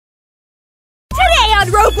on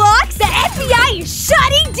Roblox! The FBI is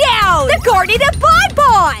shutting down the Garten of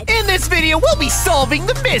Banban! In this video, we'll be solving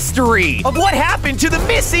the mystery of what happened to the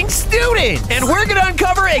missing student. And we're gonna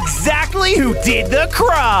uncover exactly who did the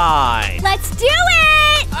crime. Let's do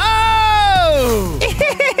it! Oh!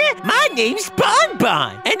 My name's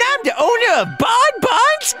Banban, and I'm the owner of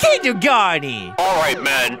Banban's Kindergarten. All right,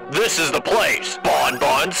 men, this is the place.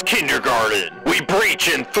 Banban's Kindergarten. We breach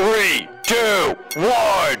in 3, 2, 1.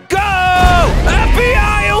 Go!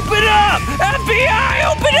 FBI, open up! FBI,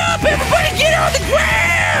 open up! Everybody get on the ground!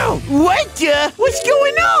 What's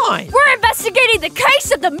going on? We're investigating the case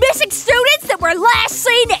of the missing students that were last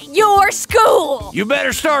seen at your school. You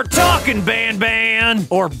better start talking, Banban,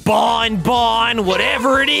 or Bon,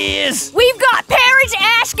 whatever it is. We've got parents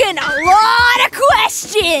asking a lot of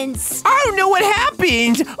questions. I don't know what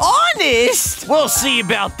happened. Honest. We'll see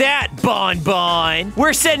about that, Bon.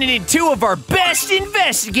 We're sending in 2 of our best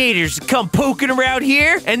investigators to come poking around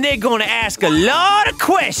here, and they're gonna ask a lot of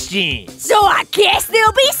questions. So I guess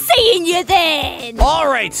they'll be seeing you then. All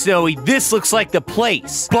right, Snowi, this looks like the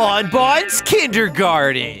place. Banban's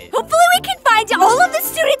Kindergarten. Hopefully we can find all of the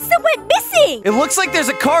students that went missing. It looks like there's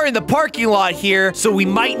a car in the parking lot here, so we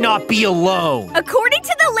might not be alone. According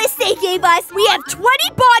to the list they gave us, we have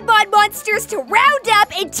 20 Banban monsters to round up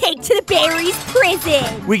and take to the Berries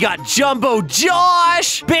prison. We got Jumbo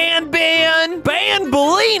Josh, Banban,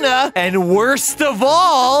 Banbalina, and worst of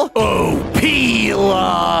all,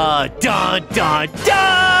 Opila. Dun, dun,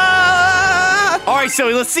 dun! All right,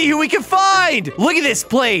 Snowi, let's see who we can find. Look at this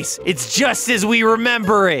place. It's just as we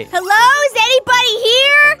remember it. Hello, is anybody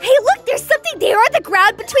here? Hey, look, there's something there on the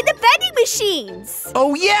ground between the vending machines.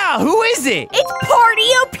 Oh, yeah, who is it? It's Party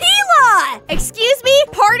Opila! Excuse me,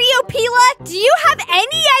 Party Opila, do you have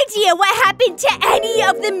any idea what happened to any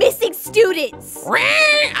of the missing students?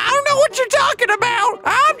 I don't know what you're talking about.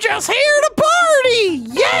 I'm just here to party.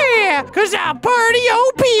 Yeah, because I'm Party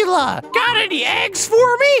Opila. Got any eggs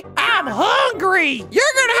for me? I'm hungry.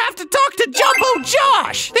 You're gonna have to talk to Jumbo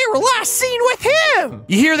Josh. They were last seen with him.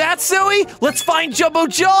 You hear that, Snowi? Let's find Jumbo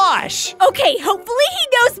Josh. Okay, hopefully he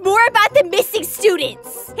knows more about the missing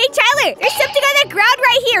students. Hey, Tyler, there's something on the ground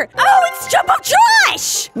right here. Oh, it's Jumbo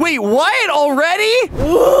Josh! Wait, what? Already?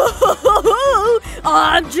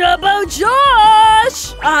 I'm Jumbo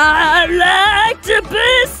Josh. I like to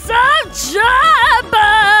be some Jumbo.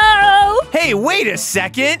 Hey, wait a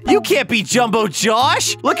second. You can't be Jumbo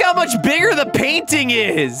Josh. Look how much bigger the painting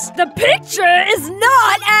is. The picture is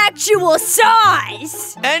not actual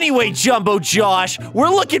size. Anyway, Jumbo Josh, we're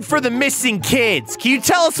looking for the missing kids. Can you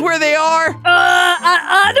tell us where they are?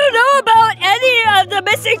 I don't know about any of the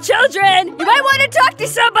missing children. You might want to talk to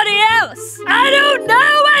somebody else. I don't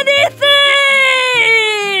know anything.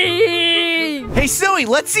 Hey, Snowi,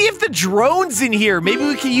 let's see if the drone's in here. Maybe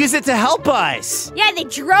we can use it to help us. Yeah, the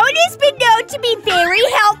drone has been known to be very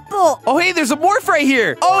helpful. Oh, hey, there's a morph right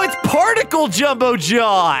here. Oh, it's Particle Jumbo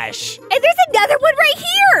Josh. And there's another one right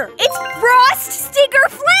here. It's Frost Stinger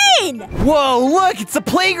Flynn. Whoa, look, it's the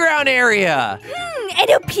playground area. And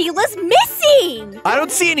Opila's missing. I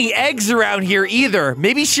don't see any eggs around here either.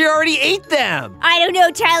 Maybe she already ate them. I don't know,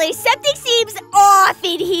 Tyler. Something seems off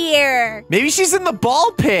in here. Maybe she's in the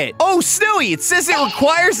ball pit. Oh, Snowi, it says it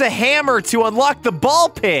requires a hammer to unlock the ball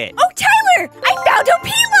pit. Oh, Tyler, I found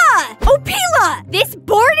Opila. Opila, this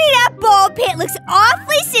boarded up ball pit looks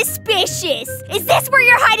awfully suspicious. Is this where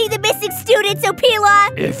you're hiding the missing students,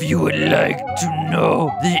 Opila? If you would like to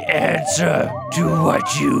know the answer to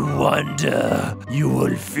what you wonder, you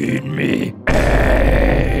will feed me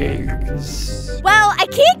eggs. Well, I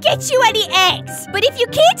can't get you any eggs, but if you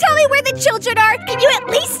can't tell me where the children are, can you at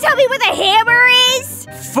least tell me where the hammer is?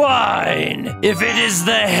 Fine. If it is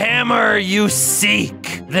the hammer you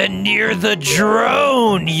seek, then near the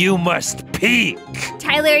drone you must peek.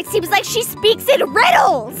 Tyler, it seems like she speaks in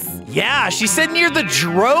riddles. Yeah, she said near the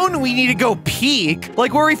drone we need to go peek.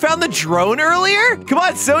 Like where we found the drone earlier? Come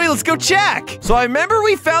on, Snowi, let's go check. So I remember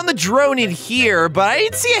we found the drone in here, but I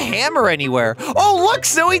didn't see a hammer anywhere. Oh, look,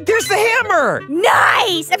 Snowi, there's the hammer.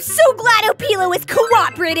 Nice! I'm so glad Opila was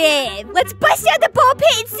cooperative. Let's bust out the ball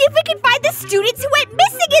pit and see if we can find the students who went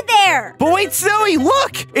missing in there. But wait, Snowi,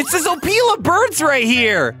 look! It says Opila Birds right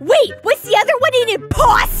here. Wait, what's the other one, an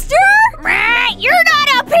imposter? You're not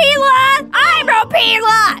Opila! I'm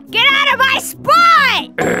Opila! Get out of my spot!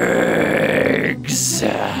 Eggs.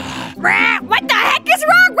 What the heck is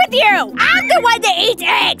wrong with you? I'm the one that eats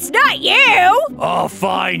eggs, not you! Oh,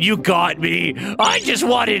 fine, you got me. I just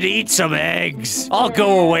wanted to eat some eggs. I'll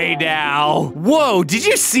go away now. Whoa, did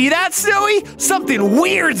you see that, Snowi? Something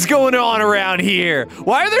weird's going on around here.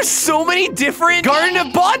 Why are there so many different Garten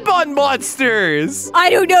of Banban monsters? I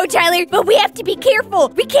don't know, Tyler, but we have to be careful.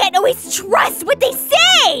 We can't always trust what they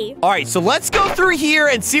say. All right, so let's go through here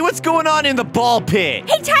and see what's going on in the ball pit.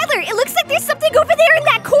 Hey, Tyler, it looks like there's something over there in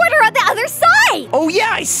that corner on the other side. Oh,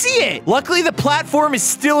 yeah, I see it. Luckily, the platform is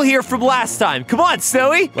still here from last time. Come on,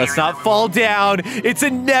 Snowi. Let's not fall down. It's a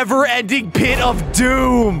never-ending pit of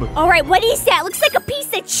doom. All right, what is that? Looks like a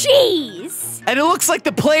piece of cheese. And it looks like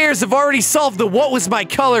the players have already solved the what was my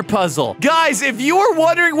color puzzle. Guys, if you were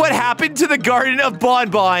wondering what happened to the Garten of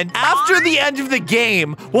Banban after the end of the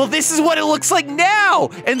game, well, this is what it looks like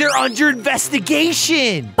now. And they're under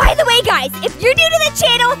investigation. By the way, guys, if you're new to the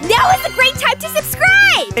channel, now is a great time to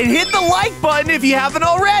subscribe. And hit the like button if you haven't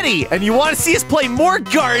already. And you want to see us play more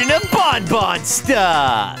Garten of Banban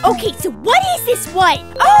stuff. Okay, so what is this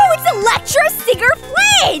one? Oh, it's Electro Stinger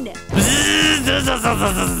Flynn.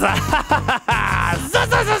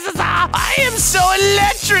 I am so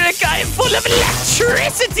electric! I am full of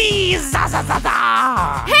electricity!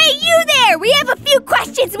 Hey, you there! We have a few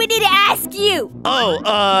questions we need to ask you.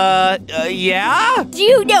 Yeah? Do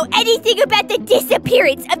you know anything about the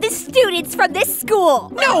disappearance of the students from this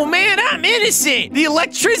school? No, man, I'm innocent! The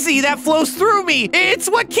electricity that flows through me, it's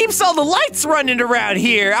what keeps all the lights running around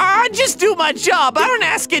here. I just do my job. I don't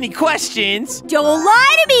ask any questions. Don't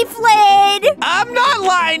lie to me, Flynn! I'm not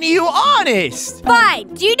lying to you, honest! Fine.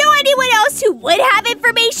 Do you know anyone else who would have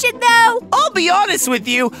information, though? I'll be honest with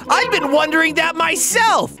you, I've been wondering that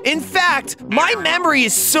myself. In fact, my memory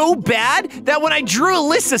is so bad that when I drew a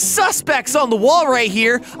list of suspects on the wall right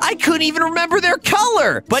here, I couldn't even remember their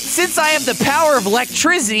color. But since I have the power of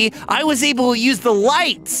electricity, I was able to use the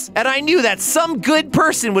lights. And I knew that some good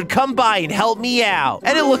person would come by and help me out.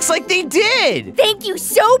 And it looks like they did. Thank you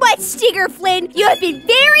so much, Stinger Flynn. You have been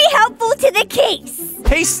very helpful to the case.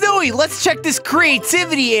 Hey, Snowi, let's check this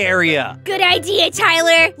creativity area. Good idea,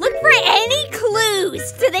 Tyler. Look for any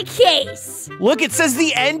clues to the case. Look, it says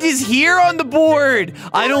the end is here on the board.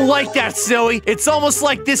 I don't like that, Snowi. It's almost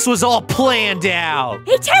like this was all planned out.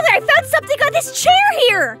 Hey, Tyler, I found something on this chair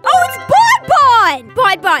here. Oh, it's Bonbon.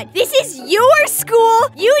 Bonbon, this is your school.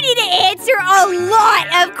 You need to answer a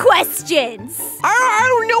lot of questions. I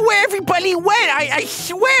don't know where everybody went. I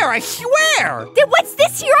swear. Then what's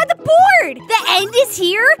this here on the board? The end is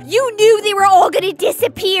here? You knew they were all gonna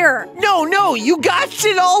disappear. No, you got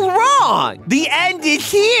it all wrong. The end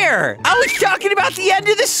is here. I was talking about the end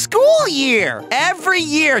of the school year. Every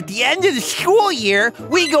year at the end of the school year,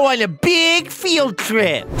 we go on a big field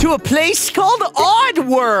trip to a place called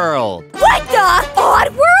Oddworld. What the?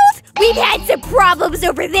 Oddworld? We've had some problems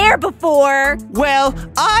over there before. Well,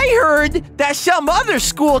 I heard that some other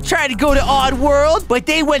school tried to go to Oddworld, but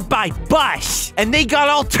they went by bus, and they got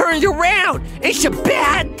all turned around, and some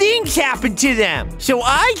bad things happened to them. So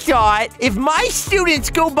I thought if my students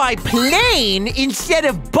go by plane instead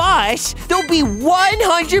of bus, they'll be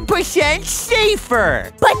 100%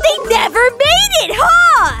 safer. But they never made it,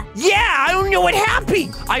 huh? Yeah, I don't know what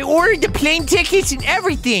happened. I ordered the plane tickets and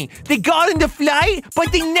everything. They got on the flight,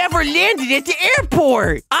 but they never landed at the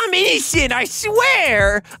airport. I'm innocent, I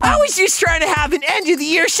swear. I was just trying to have an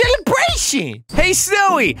end-of-the-year celebration. Hey,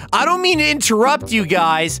 Snowi, I don't mean to interrupt you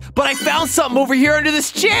guys, but I found something over here under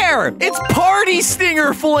this chair. It's Party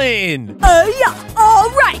Stinger Flynn. Oh, yeah.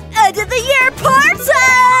 All right. End-of-the-year party!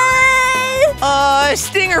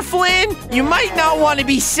 Stinger Flynn, you might not want to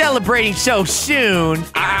be celebrating so soon.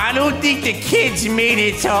 I don't think the kids made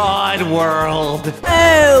it to Oddworld.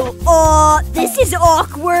 Oh, this is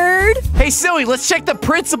awkward. Hey, Snowi, let's check the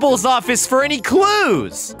principal's office for any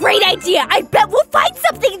clues. Great idea. I bet we'll find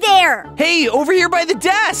something there. Hey, over here by the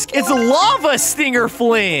desk, it's a lava Stinger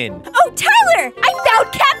Flynn. Oh, Tyler, I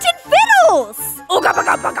found Captain Fiddles. Ooga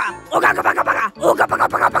booga booga. Ooga booga booga. Ooga booga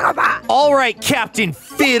booga booga booga. All right, Captain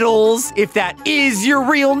Fiddles, if that is your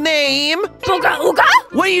real name. Ooga ooga?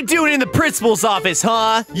 What are you doing in the principal's office,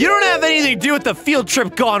 huh? You don't have anything to do with the field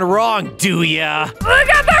trip gone wrong, do ya?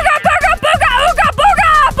 Ooga booga booga booga. Ooga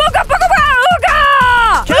booga. Booga booga booga.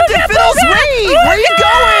 Ooga. Captain Ooga, Fiddles, booga. wait! Where are you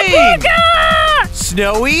going? Booga.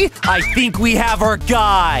 Snowi, I think we have our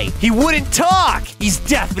guy. He wouldn't talk. He's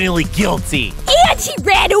definitely guilty. And he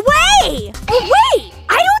ran away. Oh, wait.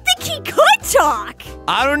 I don't think he could talk.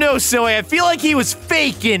 I don't know, Snowi. I feel like he was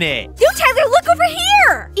faking it. No, Tyler, look over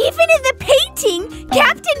here. Even in the painting,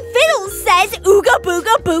 Captain Fiddles says ooga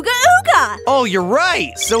booga booga ooga. Oh, you're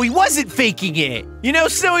right. So he wasn't faking it. You know,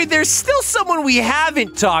 Snowi, there's still someone we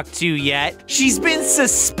haven't talked to yet. She's been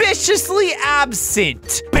suspiciously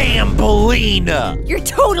absent. Bambolina. You're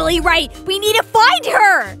totally right. We need to find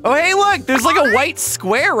her. Oh, hey, look. There's like a white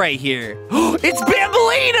square right here. It's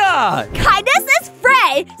Bambolina. Kindness is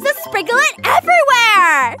free, so sprinkle it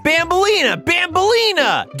everywhere.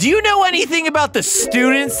 Bambolina. Do you know anything about the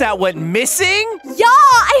students that went missing? Yeah,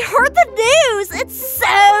 I heard the news. It's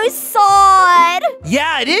so sad.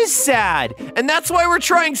 Yeah, it is sad. And that's why we're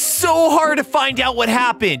trying so hard to find out what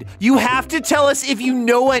happened. You have to tell us if you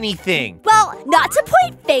know anything. Well, not to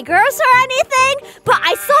point fingers or anything, but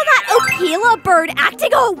I saw that Opila bird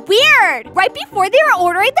acting all weird right before they were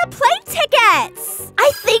ordering the plane tickets.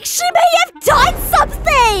 I think she may have done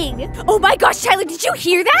something. Oh my gosh, Tyler, did you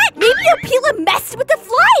hear that? Maybe Opila messed with the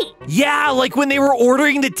flight. Yeah, like when they were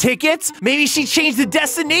ordering the tickets, maybe she changed the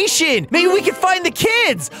destination. Maybe we can find the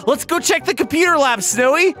kids. Let's go check the computer lab,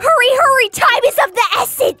 Snowi. Hurry, time is of the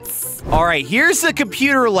essence. All right, here's the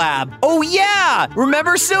computer lab. Oh yeah,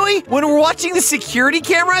 remember, Snowi, when we're watching the security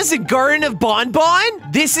cameras in Garten of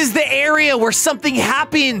Banban? This is the area where something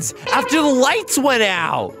happens after the lights went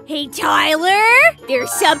out. Hey, Tyler,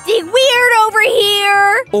 there's something weird over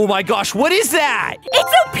here. Oh my gosh, what is that?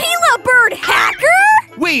 It's Opila bird hacker.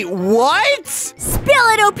 Wait, what? Spill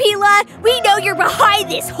it, Opila. We know you're behind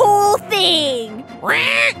this whole thing.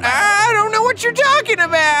 I don't know what you're talking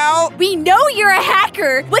about. We know you're a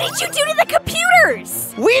hacker. What did you do to the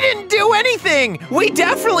computers? We didn't do anything. We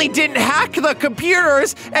definitely didn't hack the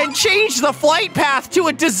computers and change the flight path to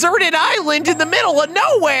a deserted island in the middle of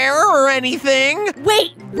nowhere or anything.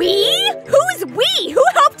 Wait, we? Who's we? Who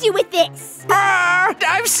helped you with this?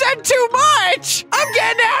 I've said too much. I'm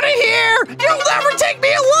getting out of here. You'll never take me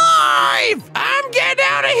alive. I'm getting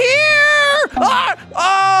out of here.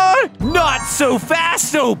 Not so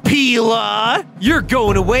fast, Opila. You're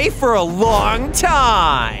going away for a long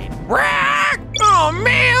time. Oh,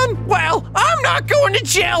 man. Well, I'm not going to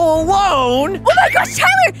jail alone. Oh my gosh,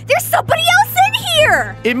 Tyler, there's somebody else in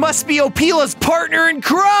here. It must be Opila's partner in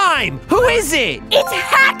crime. Who is it? It's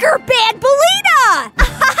Hacker Banbolina.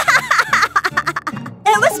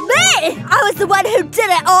 It was me! I was the one who did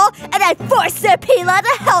it all, and I forced Opila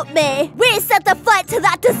to help me. We sent the flight to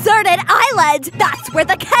that deserted island. That's where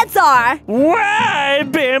the kids are. Why,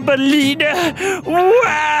 Bambolina?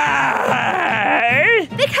 Why?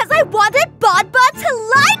 Because I wanted Banban to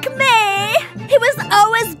like me. He was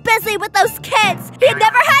always busy with those kids. He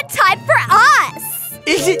never had time for us.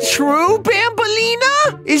 Is it true,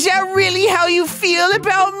 Bambolina? Is that really how you feel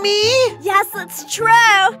about me? Yes, it's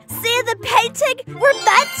true. See, in the painting, we're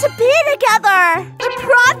meant to be together. The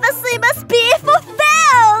prophecy must be fulfilled.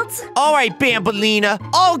 All right, Bambolina,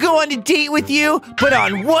 I'll go on a date with you, but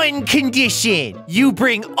on one condition. You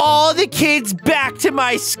bring all the kids back to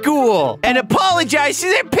my school and apologize to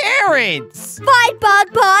their parents. Fine,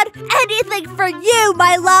 Banban. Anything for you,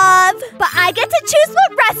 my love. But I get to choose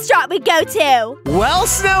what restaurant we go to. Well,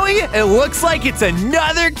 Snowi, it looks like it's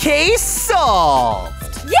another case solved.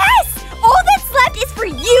 Yes! All that's left is for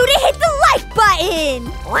you to hit the like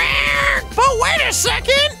button. But wait a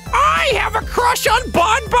second. I have a crush on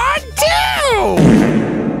Banban too.